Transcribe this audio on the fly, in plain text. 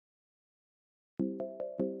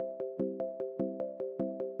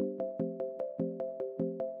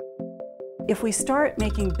If we start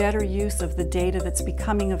making better use of the data that's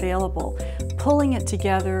becoming available, pulling it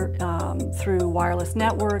together through wireless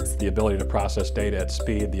networks, the ability to process data at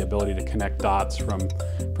speed, the ability to connect dots from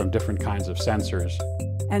different kinds of sensors,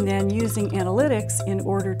 and then using analytics in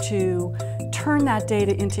order to turn that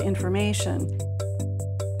data into information.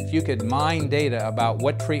 If you could mine data about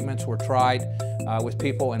what treatments were tried with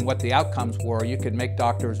people and what the outcomes were, you could make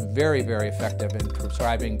doctors very, very effective in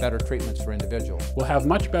prescribing better treatments for individuals. We'll have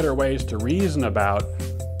much better ways to reason about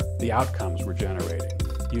the outcomes we're generating.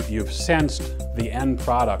 You've sensed the end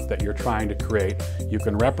product that you're trying to create. You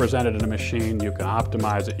can represent it in a machine, you can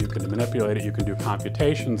optimize it, you can manipulate it, you can do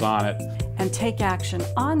computations on it. And take action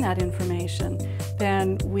on that information,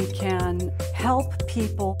 then we can help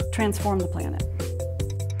people transform the planet.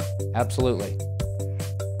 Absolutely.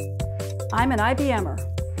 I'm an IBMer.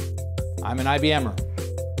 I'm an IBMer.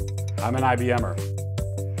 I'm an IBMer.